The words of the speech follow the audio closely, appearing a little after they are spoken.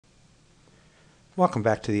Welcome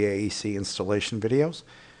back to the AEC installation videos.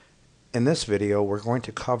 In this video we're going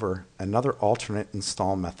to cover another alternate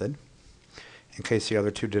install method in case the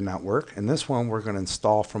other two did not work. In this one we're going to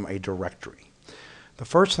install from a directory. The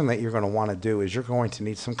first thing that you're going to want to do is you're going to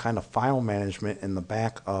need some kind of file management in the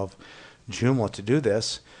back of Joomla to do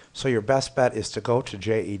this. So your best bet is to go to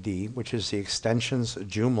JED, which is the extensions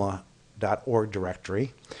joomla.org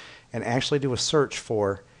directory, and actually do a search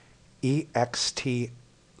for EXT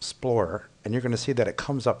Explorer, and you're going to see that it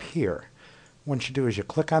comes up here. What you do is you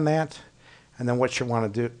click on that, and then what you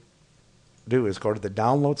want to do is go to the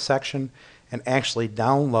download section and actually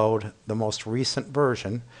download the most recent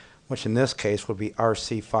version, which in this case would be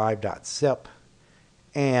rc5.zip,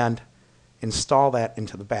 and install that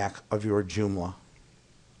into the back of your Joomla.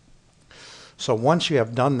 So once you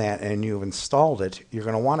have done that and you've installed it, you're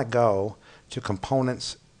going to want to go to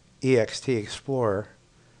Components EXT Explorer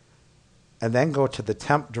and then go to the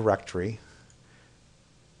temp directory.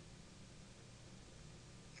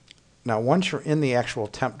 Now once you're in the actual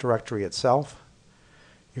temp directory itself,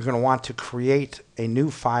 you're going to want to create a new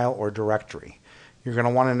file or directory. You're going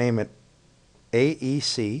to want to name it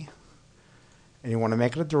AEC, and you want to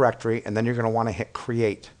make it a directory, and then you're going to want to hit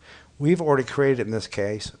create. We've already created in this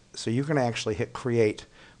case, so you can actually hit create,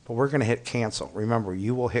 but we're going to hit cancel. Remember,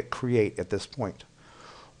 you will hit create at this point.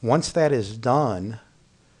 Once that is done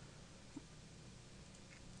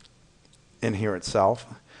in here itself,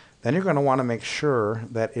 then you're going to want to make sure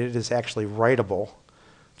that it is actually writable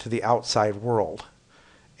to the outside world.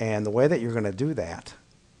 And the way that you're going to do that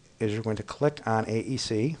is you're going to click on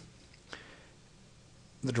AEC,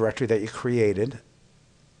 the directory that you created,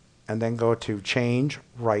 and then go to change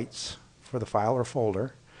rights for the file or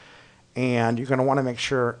folder. And you're going to want to make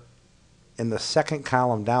sure in the second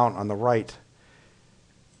column down on the right,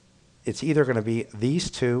 it's either going to be these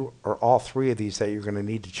two or all three of these that you're going to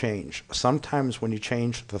need to change. Sometimes when you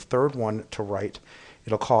change the third one to right,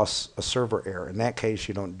 it'll cause a server error. In that case,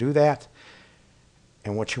 you don't do that.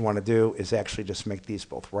 And what you want to do is actually just make these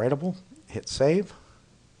both writable, hit save.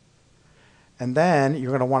 And then you're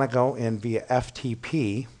going to want to go in via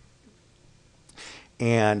FTP,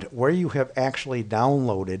 and where you have actually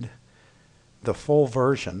downloaded the full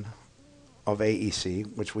version of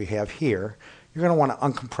AEC, which we have here, you're going to want to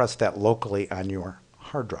uncompress that locally on your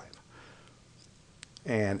hard drive.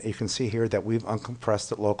 And you can see here that we've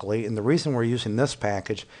uncompressed it locally, and the reason we're using this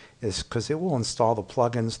package is because it will install the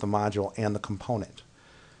plugins, the module, and the component.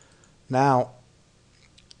 Now,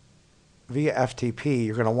 via FTP,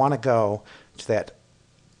 you're going to want to go to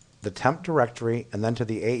the temp directory and then to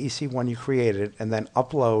the AEC one you created, and then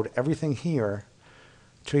upload everything here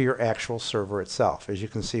to your actual server itself. As you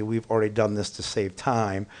can see, we've already done this to save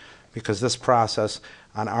time, because this process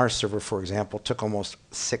on our server, for example, took almost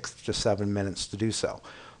 6 to 7 minutes to do so.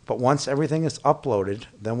 But once everything is uploaded,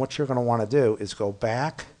 then what you're going to want to do is go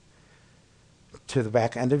back to the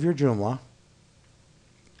back end of your Joomla,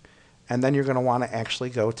 and then you're going to want to actually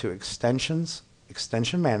go to Extensions,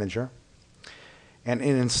 Extension Manager, and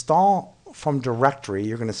in Install from Directory,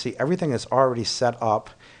 you're going to see everything is already set up,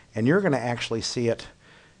 and you're going to actually see it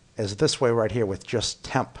as this way right here with just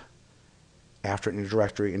temp after it in your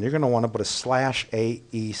directory, and you're going to want to put a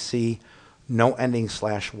 /AEC, no ending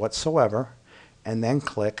slash whatsoever, and then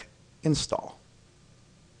click install.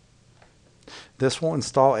 This will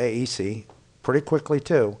install AEC pretty quickly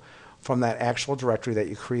too from that actual directory that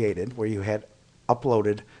you created where you had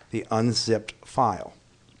uploaded the unzipped file.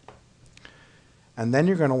 And then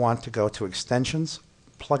you're going to want to go to Extensions,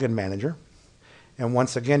 Plugin Manager, and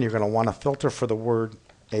once again you're going to want to filter for the word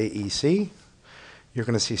AEC. You're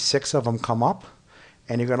going to see 6 of them come up,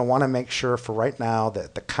 and you're going to want to make sure for right now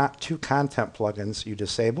that the 2 content plugins you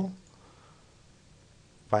disable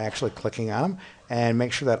by actually clicking on them, and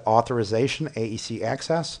make sure that authorization AEC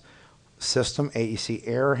access, system AEC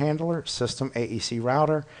error handler, system AEC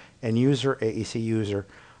router, and user AEC user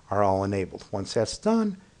are all enabled. Once that's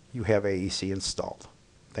done, you have AEC installed.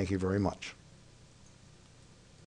 Thank you very much.